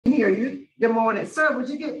hear you. Good morning, sir. Would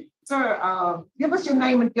you give us your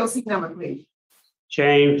name and your seat number, please?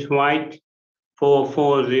 James White,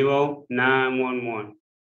 440-911.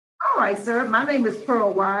 All right, sir. My name is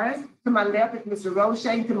Pearl Wise. To my left is Mr. Roche.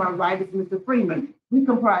 To my right is Mr. Freeman. We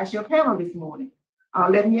comprise your panel this morning.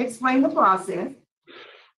 Let me explain the process.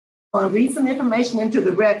 Read some information into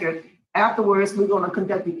the record. Afterwards, we're going to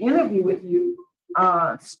conduct an interview with you,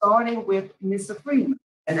 starting with Mr. Freeman.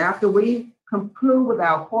 And after we conclude with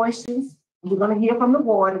our questions, we're going to hear from the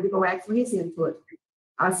board and we're going to ask for his input.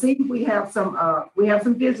 I see we have some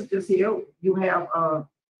visitors here. You have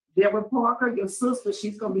Deborah Parker, your sister.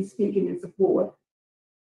 She's going to be speaking in support.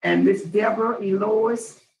 And Miss Deborah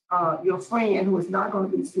Elois, your friend, who is not going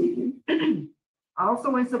to be speaking.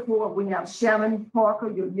 Also in support, we have Shannon Parker,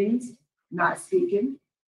 your niece, not speaking.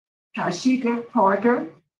 Tashika Parker,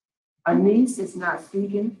 a niece, is not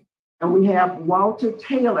speaking. And we have Walter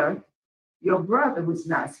Taylor, your brother, who's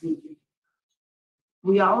not speaking.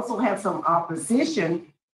 We also have some opposition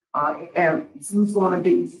who's going to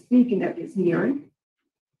be speaking at this hearing.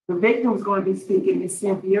 The victim is going to be speaking, Ms.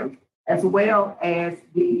 Cynthia, as well as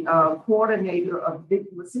the coordinator of the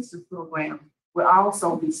Victim Assistance Program will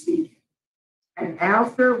also be speaking. And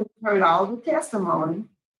after we've heard all the testimony,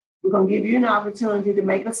 we're going to give you an opportunity to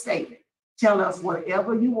make a statement. Tell us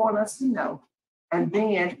whatever you want us to know, and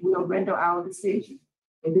then we'll render our decision.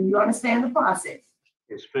 And do you understand the process?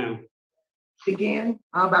 Yes, ma'am. Begin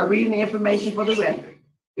by reading the information for the record.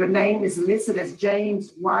 Your name is listed as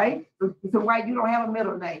James White. So White, you don't have a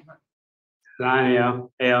middle name.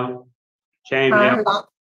 Lionel L. James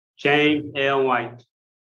L. White.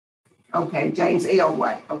 Okay, James L.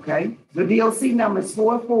 White. Okay. The DOC number is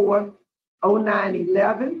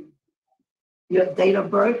 440911. Your date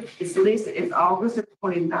of birth is listed as August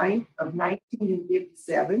 29th of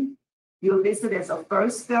 1957. You're listed as a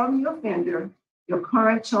first felony offender. Your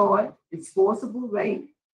current charge is forcible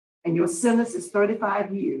rape, and your sentence is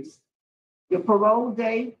 35 years. Your parole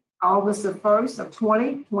date, August 1st of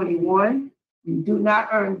 2021. You do not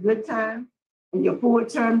earn good time, and your full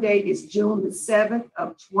term date is June 7th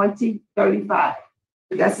of 2035.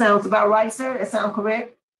 That sounds about right, sir? That sound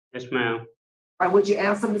correct? Yes, ma'am. All right, would you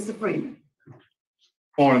answer, Mr. Freeman?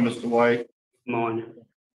 Morning, Mr. White. Morning.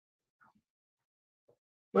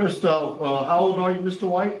 First off, how old are you, Mr.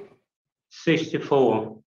 White?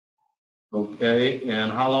 64. Okay, and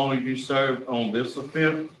how long have you served on this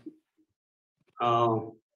offense? I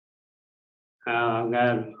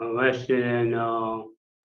got arrested in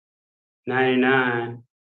 99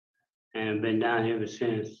 and been down here ever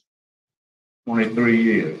since. 23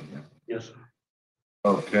 years. Yes, sir.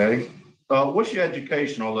 Okay. What's your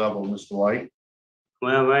educational level, Mr. White?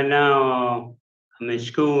 Well, right now, I'm in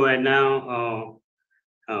school right now.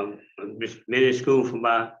 I've been in school for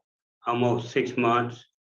about almost 6 months.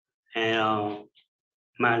 And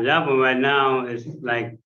my level right now is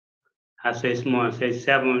like, I say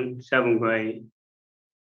seventh grade.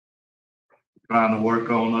 Trying to work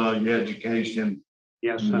on your education.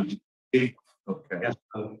 Yes, sir. Okay. Yes,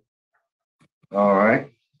 sir. All right.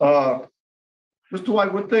 Mr.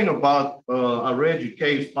 White, one thing about, I read your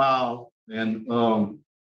case file and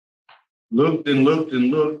looked,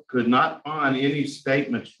 could not find any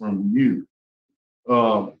statements from you.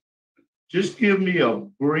 Just give me a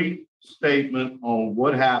brief statement on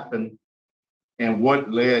what happened and what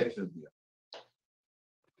led to this.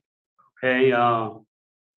 Okay, well,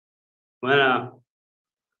 I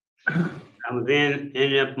was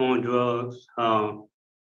ended up on drugs,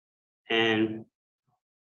 and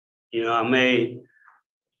I made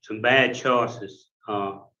some bad choices,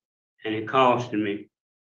 and it costed me.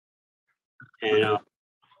 And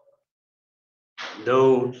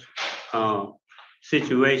those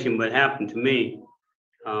situations that happened to me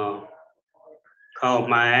caused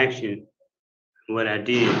my action, what I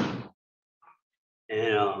did,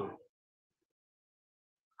 and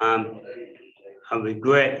I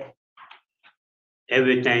regret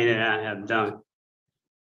everything that I have done.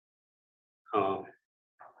 I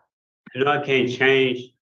can't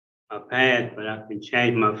change my past, but I can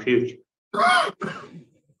change my future.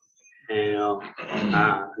 And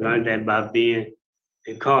I learned that by being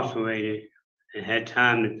incarcerated and had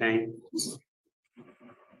time to think.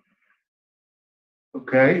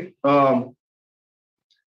 Okay.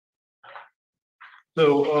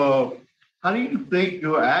 So how do you think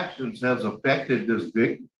your actions has affected this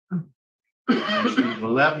victim? She was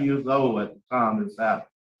 11 years old at the time this happened.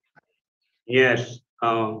 Yes,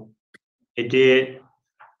 it did.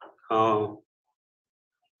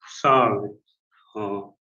 Sorry.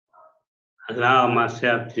 Allow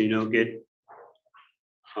myself to, get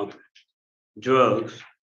drugs.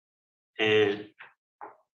 And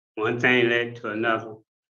one thing led to another.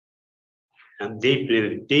 I'm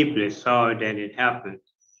deeply, deeply sorry that it happened.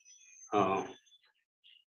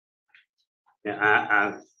 Yeah,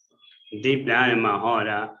 I deep down in my heart,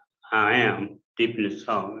 I am deeply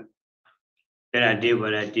sorry that I did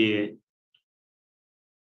what I did.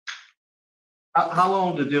 How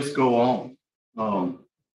long did this go on? I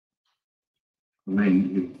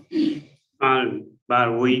mean, About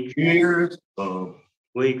a week, years,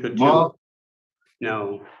 week or two. months?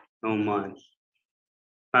 No months.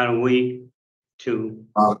 About a week, two.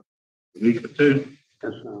 A week or two?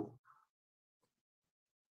 That's all.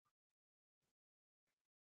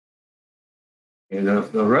 And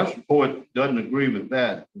the arrest report doesn't agree with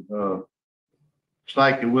that. It's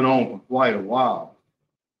like it went on for quite a while.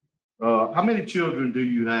 How many children do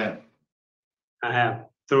you have? I have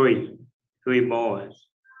three boys.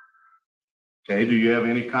 Okay, do you have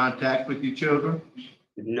any contact with your children?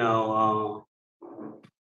 No,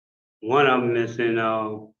 one of them is in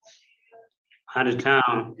out of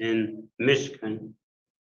town in Michigan,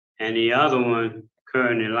 and the other one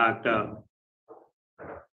currently locked up.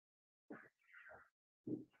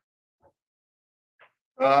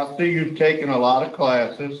 I see you've taken a lot of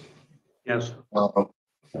classes. Yes,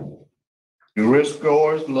 Your risk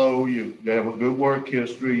score is low. You have a good work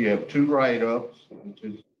history. You have 2 write-ups, which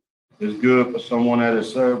is good for someone that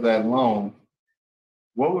has served that long.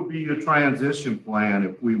 What would be your transition plan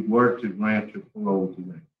if we were to grant your parole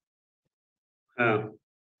today?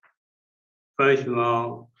 First of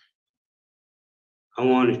all, I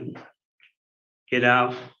want to get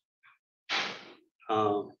out.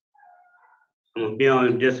 I'm gonna be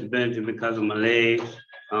on disability because of my legs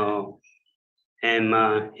and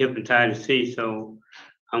my hepatitis C. So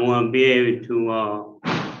I want to be able to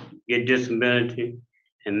get disability,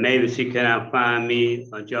 and maybe see can I find me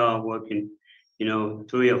a job working,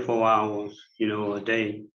 3 or 4 hours, a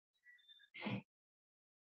day.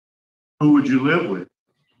 Who would you live with?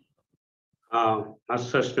 My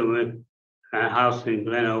sister went a house in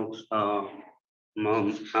Glen Oaks.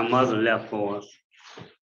 My mother left for us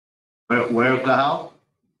Where's the house?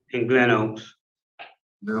 in Glen Oaks.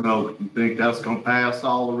 You think that's gonna pass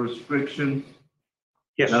all the restrictions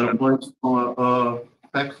Yes, that sir. are placed on a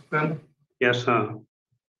sex offender? Yes, sir.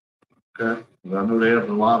 Okay, 'cause I know they have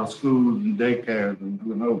a lot of schools and daycares and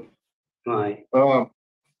who knows. Right.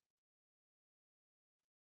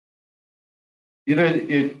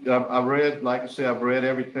 I read, like I said, I've read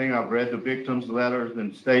everything. I've read the victims' letters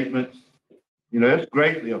and statements. It's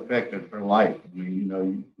greatly affected her life. I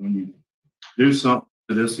mean, when you do something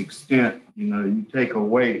to this extent, you take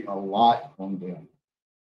away a lot from them.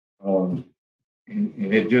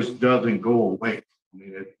 And it just doesn't go away. I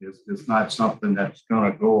mean, it's not something that's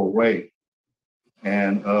gonna go away.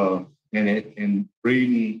 And in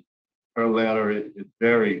reading her letter, it's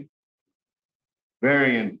very,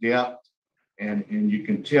 very in depth. And you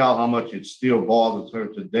can tell how much it still bothers her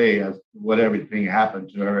today as to what everything happened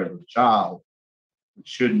to her as a child. It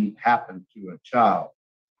shouldn't happen to a child.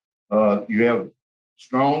 You have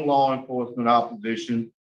strong law enforcement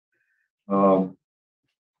opposition. The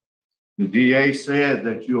DA said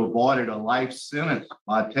that you avoided a life sentence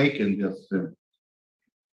by taking this sentence.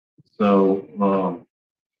 So,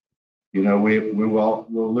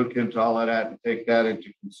 we'll look into all of that and take that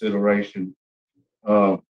into consideration.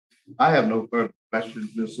 I have no further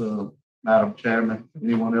questions, Madam Chairman.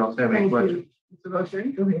 Anyone else have any questions? Mr.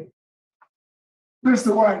 O'Shea, go ahead.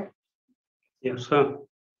 Mr. White, Yes, sir.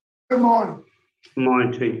 good morning. Good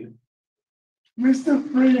morning to you. Mr.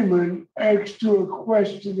 Freeman asked you a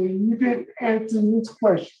question and you didn't answer his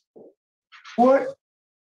question. What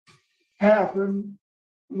happened?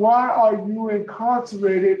 Why are you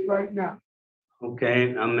incarcerated right now?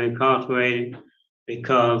 Okay, I'm incarcerated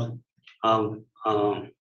because of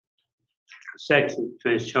sex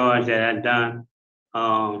offense charge that I done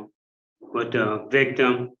with the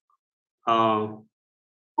victim.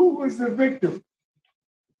 Who was the victim?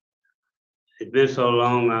 It's been so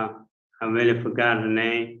long, I really forgot her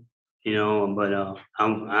name, but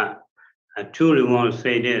I truly want to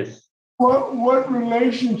say this. What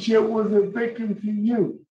relationship was the victim to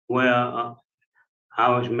you? Well, I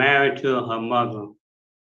was married to her mother.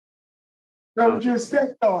 That was your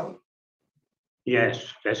stepdaughter.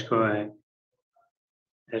 Yes, that's correct.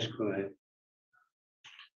 That's correct.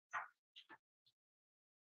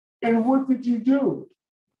 And what did you do?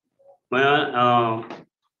 Well,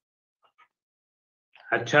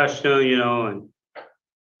 I touched her, and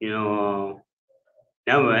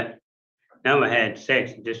never had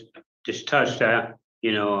sex. Just touched her,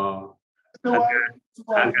 Mr. White,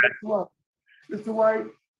 I Mr. White,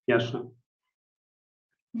 Yes, sir.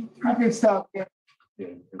 you can stop there.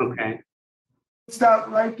 Okay, Stop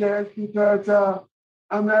right there because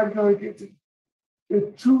I'm not going to get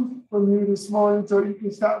the truth from you this morning, so you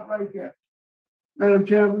can stop right there. Madam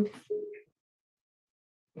Chairman.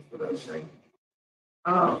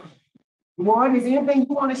 Ward, is there anything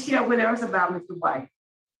you want to share with us about Mr. White?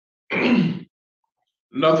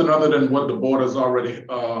 Nothing other than what the board has already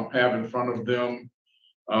have in front of them.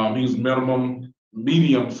 He's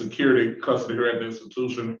medium security custody here at the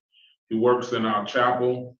institution. He works in our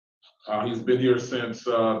chapel. He's been here since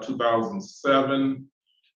 2007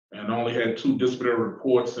 and only had 2 disciplinary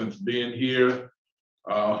reports since being here.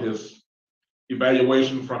 His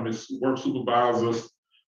evaluation from his work supervisors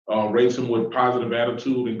rates him with positive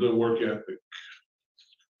attitude and good work ethic.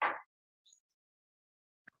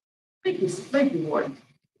 Thank you, Ward.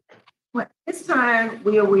 Well, this time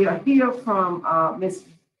we are here from Ms.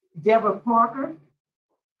 Deborah Parker.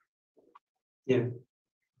 yeah.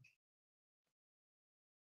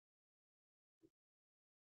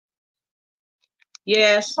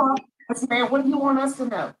 Yes, Yes, ma'am, what do you want us to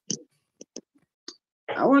know?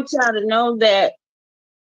 I want y'all to know that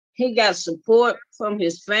he got support from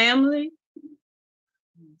his family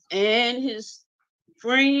and his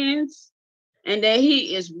friends, and that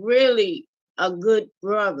he is really a good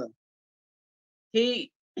brother.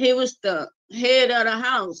 He was the head of the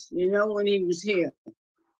house, when he was here.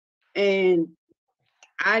 And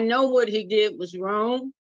I know what he did was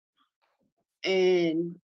wrong.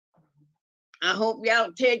 And I hope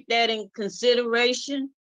y'all take that in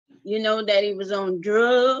consideration, that he was on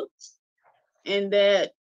drugs and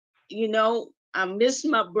that, I miss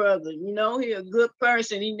my brother. He a good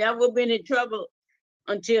person. He never been in trouble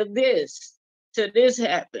until this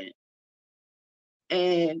happened.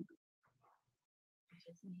 And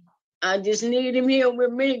I just need him here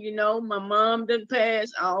with me, my mom done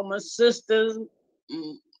passed, all my sisters,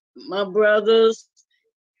 my brothers,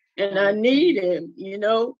 and I need him,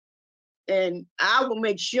 and I will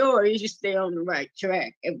make sure he should stay on the right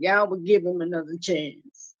track if y'all would give him another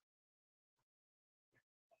chance.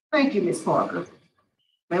 Thank you, Ms. Parker.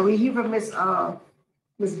 May we hear from Ms.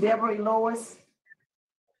 Deborah Lois?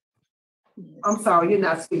 I'm sorry, you're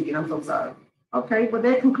not speaking. I'm so sorry. Okay, well,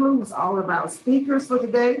 that concludes all of our speakers for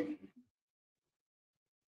today.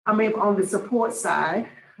 I mean, on the support side.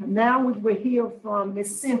 Now we will hear from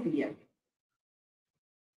Ms. Cynthia.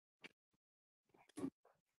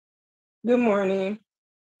 Good morning.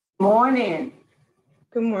 Morning.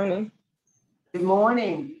 Good morning. Good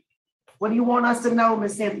morning. What do you want us to know,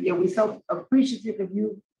 Ms. Cynthia? We're so appreciative of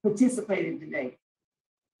you participating today.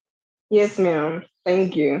 Yes, ma'am.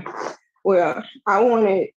 Thank you. Well, I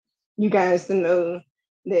wanted you guys to know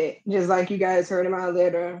that just like you guys heard in my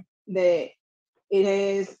letter, that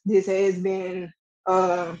this has been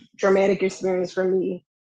a traumatic experience for me.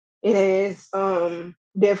 It has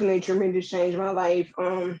definitely tremendous changed my life.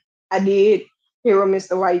 I did hear what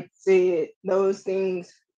Mr. White said. Those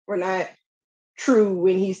things were not true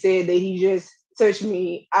when he said that he just touched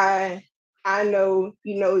me. I know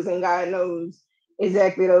he knows and God knows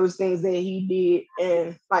exactly those things that he did.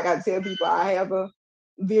 And like I tell people, I have a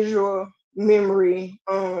visual memory.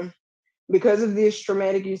 Because of this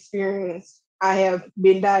traumatic experience, I have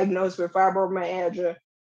been diagnosed with fibromyalgia.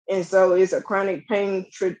 And so it's a chronic pain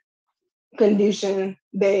condition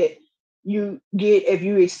that you get if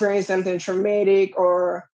you experience something traumatic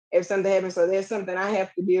or if something happens. So that's something I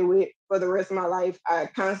have to deal with for the rest of my life. I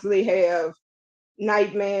constantly have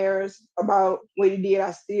nightmares about what he did.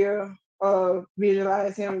 I still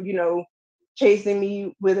visualize him, chasing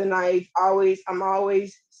me with a knife. I'm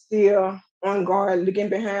always still on guard, looking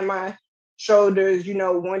behind my shoulders,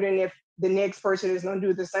 wondering if the next person is gonna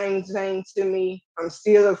do the same thing to me. I'm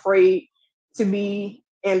still afraid to be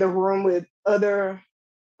in the room with other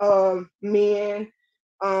men.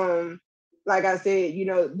 Like I said,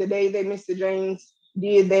 the day that Mr. James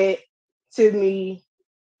did that to me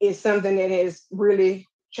is something that has really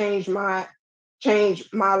changed my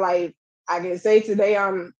life. I can say today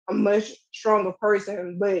I'm a much stronger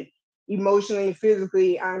person, but emotionally and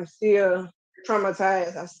physically, I'm still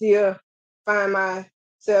traumatized. I still find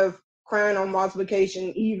myself crying on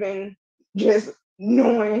multiplication, even just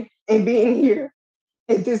knowing and being here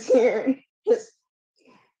at this hearing has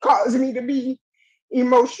caused me to be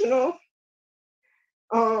emotional.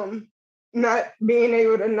 Not being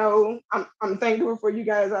able to know, I'm thankful for you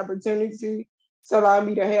guys' opportunity to allow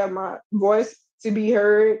me to have my voice to be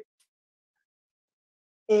heard.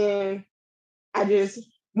 And I just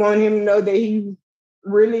want him to know that he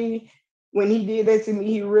really, when he did that to me,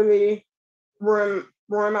 he really ruined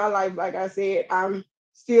my life. Like I said, I'm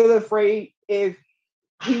still afraid if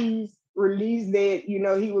he's release that, you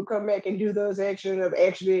know, he would come back and do those actions of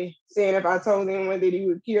actually saying if I told anyone that he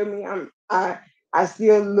would kill me, I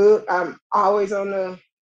still look, I'm always on the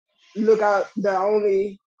lookout. The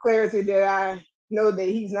only clarity that I know that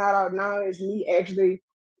he's not out now is me actually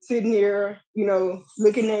sitting here, you know,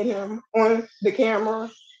 looking at him on the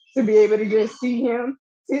camera to be able to just see him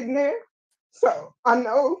sitting there. So I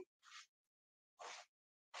know.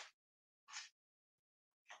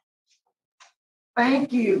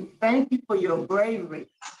 Thank you. Thank you for your bravery.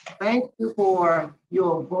 Thank you for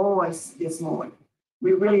your voice this morning.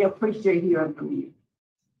 We really appreciate hearing from you.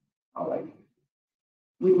 All right.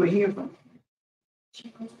 We will hear from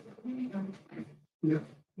you.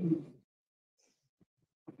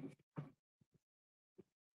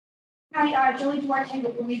 Hi, Julie Duarte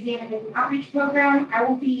with the Louisiana Youth Outreach Program. I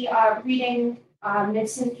will be reading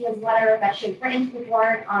Ms. Cynthia's letter that she had written to the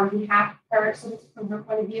board on behalf of her, so this is from her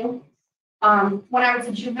point of view. When I was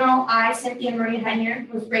a juvenile, I, Cynthia Marie Henier,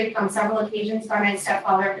 was raped on several occasions by my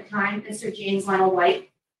stepfather at the time, Mr. James Lionel White.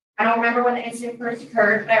 I don't remember when the incident first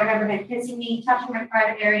occurred, but I remember him kissing me, touching my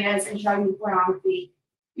private areas, and showing me pornography.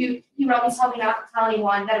 He would always tell me not to tell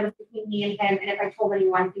anyone, that it was between me and him, and if I told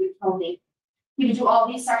anyone, he would kill me. He would do all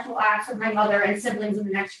these sexual acts with my mother and siblings in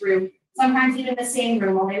the next room, sometimes even the same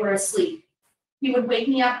room while they were asleep. He would wake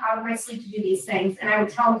me up out of my sleep to do these things, and I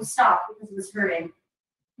would tell him to stop because it was hurting.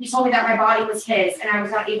 He told me that my body was his, and I was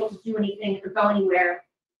not able to do anything or go anywhere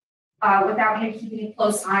without him keeping a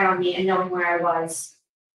close eye on me and knowing where I was.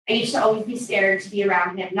 I used to always be scared to be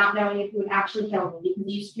around him, not knowing if he would actually kill me because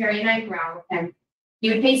he used to carry a knife around with him. He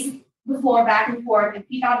would pace the floor back and forth and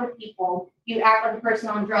peek out at people. He would act like a person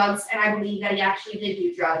on drugs, and I believe that he actually did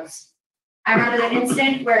do drugs. I remember the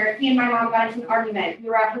instant where he and my mom got into an argument. We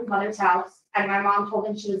were at his mother's house, and my mom told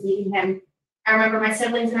him she was leaving him. I remember my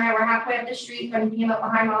siblings and I were halfway up the street when he came up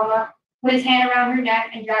behind Mama, put his hand around her neck,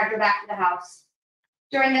 and dragged her back to the house.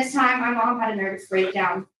 During this time, my mom had a nervous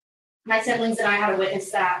breakdown. My siblings and I had to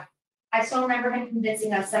witness that. I still remember him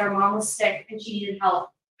convincing us that our mom was sick and she needed help,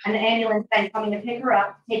 and the ambulance then coming to pick her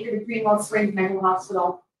up, take her to Greenwell Springs Mental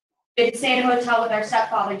Hospital. We had to stay in a hotel with our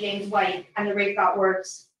stepfather, James White, and the rape got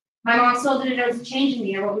worse. My mom still didn't notice a change in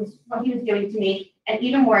me or what he was doing to me, and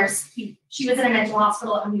even worse, she was in a mental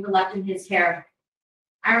hospital and we were left in his care.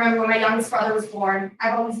 I remember when my youngest brother was born.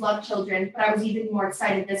 I've always loved children, but I was even more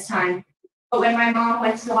excited this time. But when my mom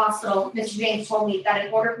went to the hospital, Mr. James told me that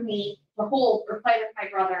in order for me to hold or play with my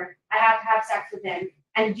brother, I had to have sex with him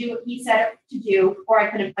and do what he said to do, or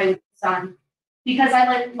I couldn't play with his son. Because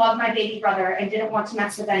I loved my baby brother and didn't want him to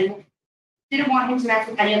mess with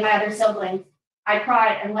any of my other siblings, I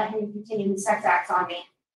cried and let him continue his sex acts on me.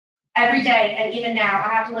 Every day, and even now,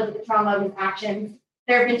 I have to live with the trauma of his actions.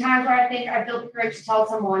 There have been times where I think I've built the courage to tell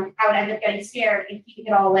someone. I would end up getting scared and keeping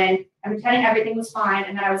it all in and pretending everything was fine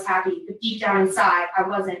and that I was happy, but deep down inside, I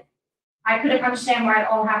wasn't. I couldn't understand why it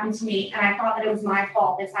all happened to me, and I thought that it was my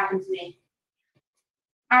fault this happened to me.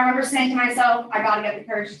 I remember saying to myself, I gotta get the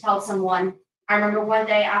courage to tell someone. I remember one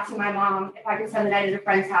day asking my mom if I could spend the night at a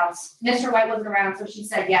friend's house. Mr. White wasn't around, so she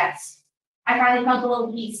said yes. I finally felt a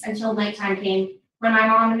little peace until nighttime came, when my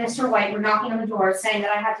mom and Mr. White were knocking on the door saying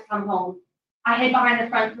that I had to come home. I hid behind the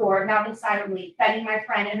front door, nodding silently, begging my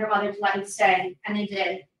friend and her mother to let me stay, and they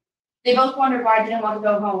did. They both wondered why I didn't want to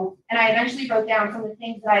go home, and I eventually wrote down some of the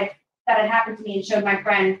things that had happened to me and showed my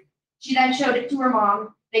friend. She then showed it to her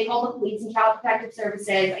mom. They called the police and Child Protective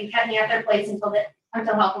Services and kept me at their place until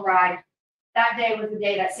help arrived. That day was the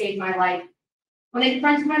day that saved my life. When they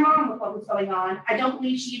confronted my mom with what was going on, I don't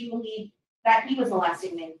believe she even believed that he was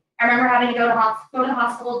molesting me. I remember having to go to the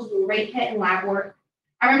hospital to do a rape kit and lab work.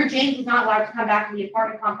 I remember James was not allowed to come back to the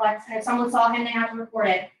apartment complex, and if someone saw him, they had to report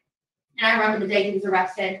it. And I remember the day he was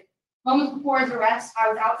arrested. Moments before his arrest, I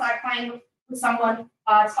was outside playing with someone,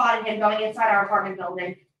 spotted him going inside our apartment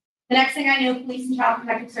building. The next thing I knew, police and Child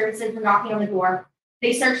Protective Services were knocking on the door.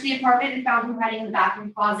 They searched the apartment and found him hiding in the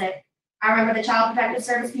bathroom closet. I remember the Child Protective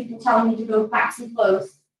Service people telling me to go pack some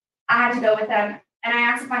clothes. I had to go with them, and I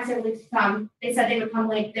asked if my siblings would come. They said they would come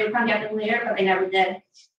get them later, but they never did.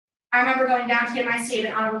 I remember going down to get my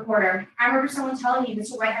statement on a recorder. I remember someone telling me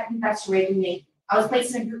Mr. White had confessed to raping me. I was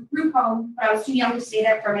placed in a group home, but I was too young to stay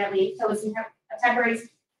there permanently, so it was in a temporary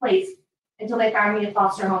place until they found me a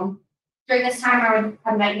foster home. During this time, I would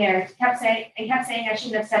have nightmares. Kept saying I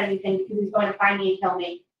shouldn't have said anything because he was going to find me and kill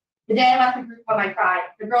me. The day I left the group home, I cried.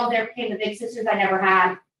 The girls there became the big sisters I never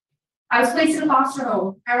had. I was placed in a foster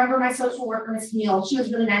home. I remember my social worker, Miss Neal. She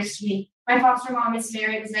was really nice to me. My foster mom, Miss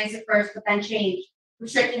Mary, was nice at first, but then changed,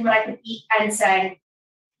 restricting what I could eat and say.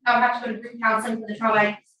 I would have to go to group counseling for the trauma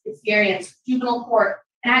I experienced, juvenile court,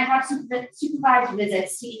 and I had to have supervised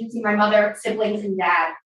visits to even see my mother, siblings, and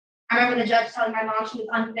dad. I remember the judge telling my mom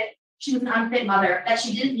she was an unfit mother, that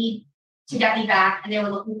she didn't need to get me back, and they were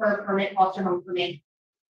looking for a permanent foster home for me.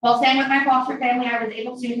 While staying with my foster family, I was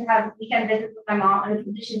able to have weekend visits with my mom in the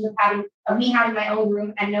conditions of me having my own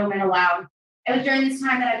room and no men allowed. It was during this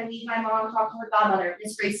time that I believe my mom talked to her godmother,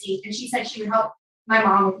 Miss Gracie, and she said she would help my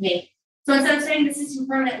mom with me. So instead of staying in the system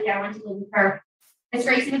permanently, I went to live with her. Miss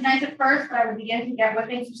Gracie was nice at first, but I would begin to get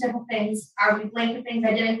whippings for simple things. I would be blamed for things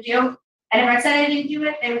I didn't do. And if I said I didn't do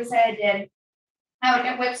it, they would say I did. I would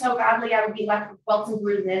get whipped so badly, I would be left with welts and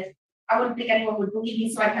bruises. I wouldn't think anyone would believe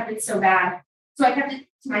me, so I kept it so bad. So I kept it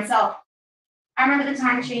to myself. I remember the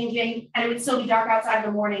time changing, and it would still be dark outside in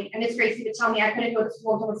the morning, and Miss Gracie would tell me I couldn't go to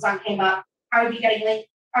school until the sun came up. I would be getting late.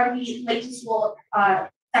 I would be late to school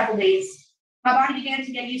several days. My body began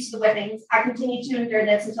to get used to the whippings. I continued to endure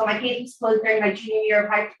this until my case was closed during my junior year of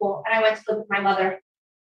high school, and I went to live with my mother.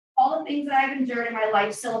 All the things that I've endured in my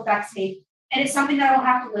life still affects me, and it's something that I will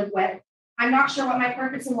have to live with. I'm not sure what my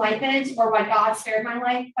purpose in life is or why God spared my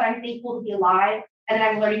life, but I'm thankful to be alive, and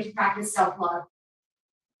that I'm learning to practice self-love.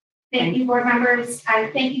 Thank you, board members,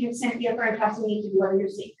 and thank you, Cynthia, for entrusting me to deliver your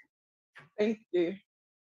statement. Thank you.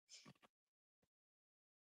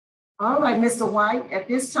 All right, Mr. White, at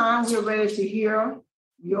this time, we're ready to hear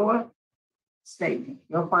your statement,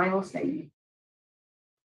 your final statement.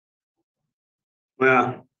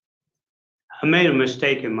 Well, I made a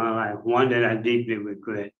mistake in my life, one that I deeply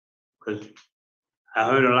regret, because I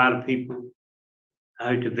hurt a lot of people. I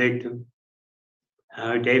hurt the victim. I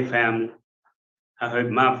hurt their family. I hurt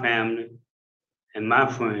my family and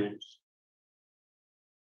my friends.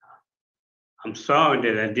 I'm sorry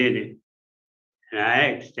that I did it. And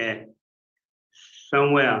I ask that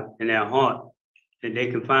somewhere in their heart that they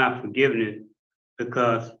can find forgiveness,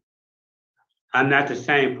 because I'm not the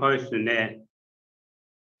same person that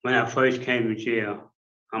when I first came to jail.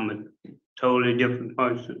 I'm a totally different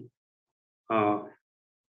person.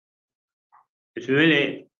 It's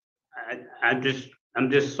really, I'm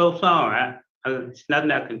just so sorry. It's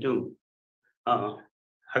nothing I can do.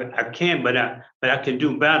 I can, but I can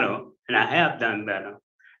do better, and I have done better.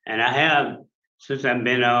 And I have, since I've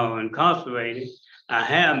been incarcerated, I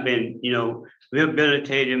have been,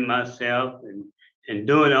 rehabilitating myself and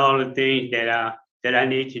doing all the things that I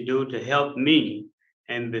need to do to help me.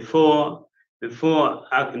 And before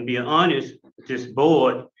I can be honest with this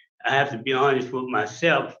board, I have to be honest with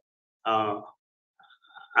myself. I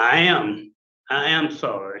am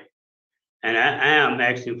sorry, and I am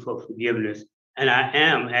asking for forgiveness, and I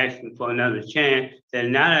am asking for another chance, that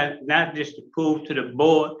not just to prove to the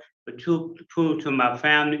board, but to prove to my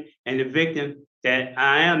family and the victim that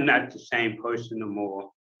I am not the same person no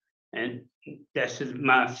more. And that's just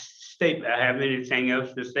my statement. I have anything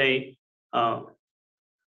else to say?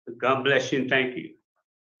 God bless you and thank you.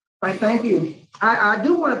 Right, thank you. I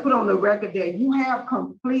do want to put on the record that you have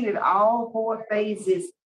completed all 4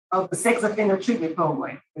 phases of the sex offender treatment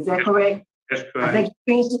program. Is that correct? That's correct. I think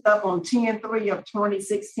you finished it up on 10/3 of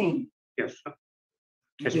 2016. Yes, sir.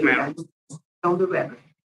 Yes, ma'am. On the record.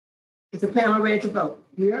 Is the panel ready to vote?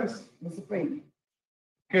 Yes. Mr. Freeman.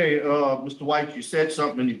 Okay, Mr. White, you said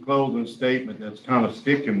something in your closing statement that's kind of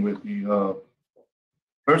sticking with me.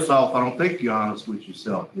 First off, I don't think you're honest with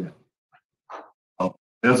yourself yet.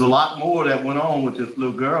 There's a lot more that went on with this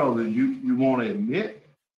little girl than you want to admit.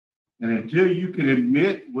 And until you can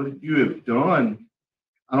admit what you have done,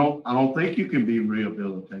 I don't think you can be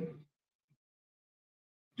rehabilitated.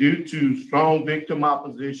 Due to strong victim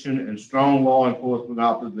opposition and strong law enforcement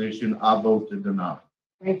opposition, I vote to deny.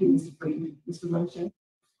 Thank you, Mr. Freeman. Mr. Moshe.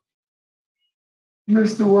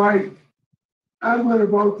 Mr. White, I'm going to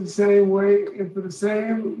vote the same way and for the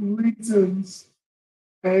same reasons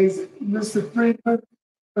as Mr. Freeman,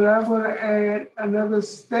 but I'm going to add another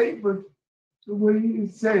statement to what he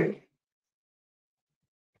said.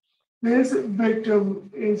 This victim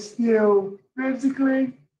is still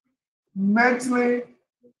physically, mentally,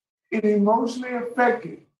 and emotionally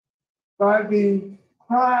affected by the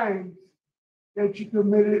crimes that you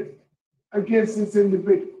committed against this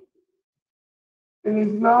individual. And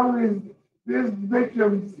as long as this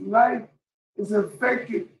victim's life is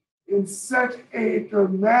affected in such a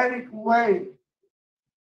dramatic way,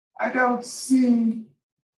 I don't see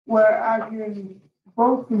where I can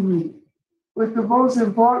vote for you. But the most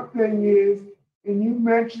important thing is, and you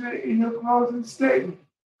mentioned it in your closing statement,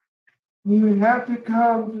 you have to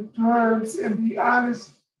come to terms and be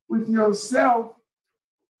honest with yourself.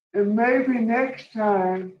 And maybe next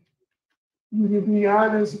time you can be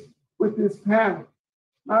honest with this panel.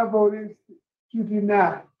 My vote is to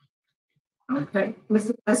deny. Okay,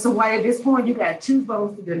 Mr. White, at this point, you got 2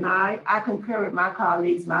 votes to deny. I concur with my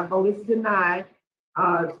colleagues. My vote is denied.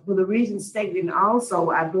 For the reasons stated, and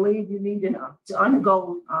also, I believe you need to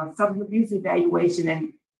undergo substance abuse evaluation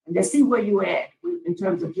and let's see where you're at in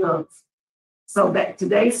terms of drugs. So that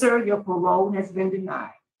today, sir, your parole has been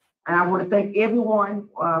denied. And I want to thank everyone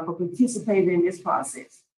for participating in this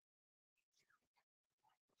process.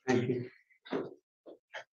 Thank you.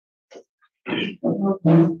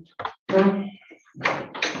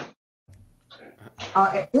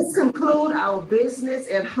 This concludes our business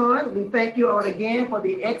at heart. We thank you all again for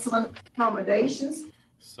the excellent accommodations.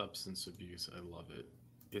 Substance abuse, I love it.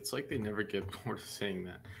 It's like they never get bored of saying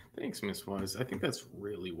that. Thanks, Miss Wise. I think that's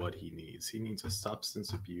really what he needs. He needs a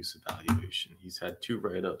substance abuse evaluation. He's had 2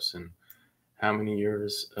 write-ups in how many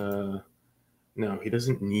years? No, he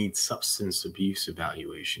doesn't need substance abuse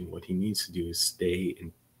evaluation. What he needs to do is stay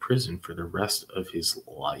in prison for the rest of his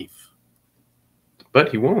life.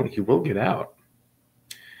 But he won't. He will get out.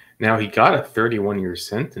 Now, he got a 31-year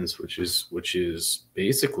sentence, which is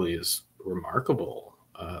basically is remarkable.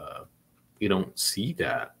 You don't see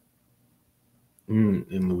that in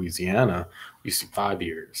Louisiana. You see 5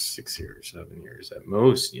 years, 6 years, 7 years at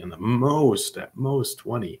most. At most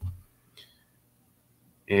 20.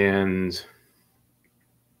 And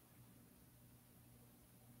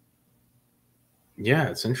yeah,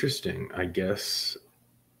 it's interesting. I guess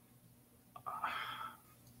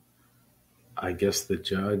the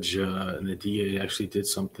judge and the DA actually did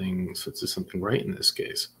something right in this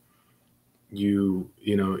case. You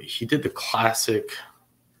know, he did the classic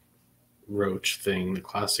Roach thing, the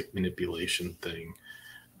classic manipulation thing.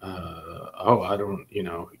 I don't,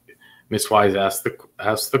 Miss Wise asked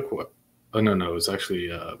the oh no, it was actually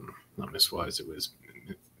not Miss Wise, it was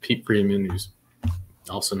Pete Freeman, who's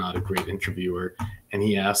also not a great interviewer, and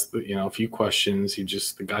he asked a few questions.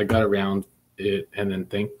 The guy got around it, and then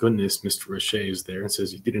thank goodness Mr. Roche is there and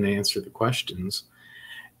says he didn't answer the questions.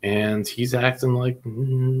 And he's acting like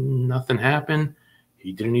nothing happened.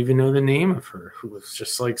 He didn't even know the name of her, who was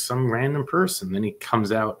just like some random person. Then he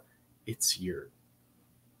comes out, he's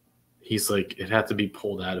like, it had to be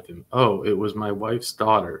pulled out of him. Oh, it was my wife's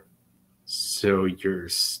daughter. So your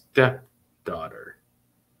stepdaughter.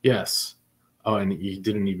 Yes. Oh, and he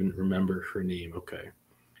didn't even remember her name. Okay.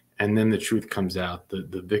 And then the truth comes out.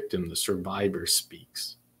 The victim, the survivor,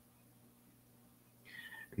 speaks.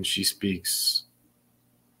 And she speaks.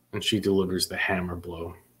 And she delivers the hammer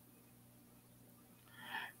blow.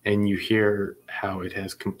 And you hear how it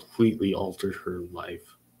has completely altered her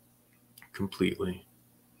life. Completely.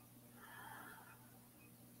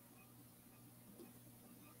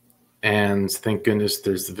 And thank goodness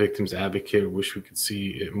there's the victim's advocate. I wish we could see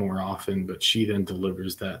it more often. But she then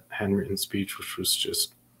delivers that handwritten speech, which was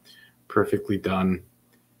just perfectly done.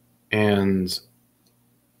 And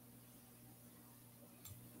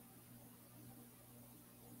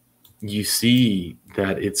you see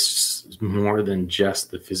that it's more than just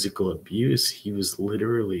the physical abuse. He was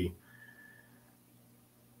literally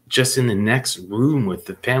just in the next room with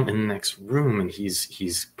the family, in the next room, and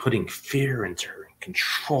he's putting fear into her,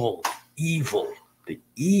 control, the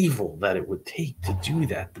evil that it would take to do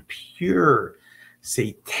that, the pure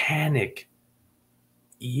satanic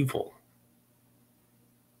evil.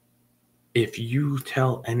 If you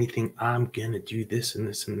tell anything, I'm going to do this and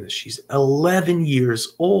this and this. She's 11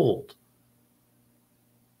 years old.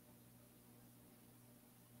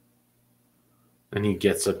 And he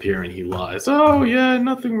gets up here and he lies. Oh, yeah,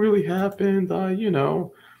 nothing really happened.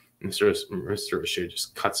 Mr. O'Shea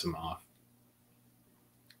just cuts him off.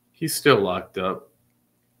 He's still locked up.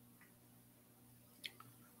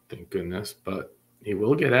 Thank goodness. But he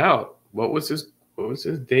will get out. What was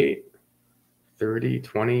his date? 30,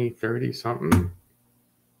 20, 30 something.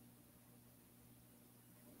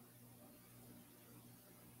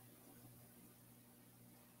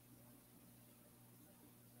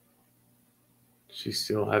 She's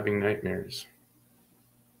still having nightmares.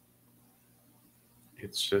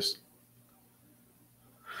 It's just,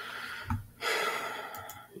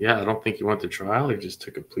 yeah, I don't think he went to trial. He just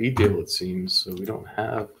took a plea deal, it seems. So we don't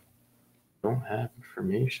have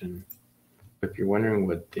information. If you're wondering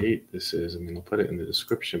what date this is, I mean, I'll put it in the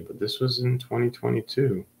description, but this was in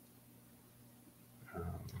 2022.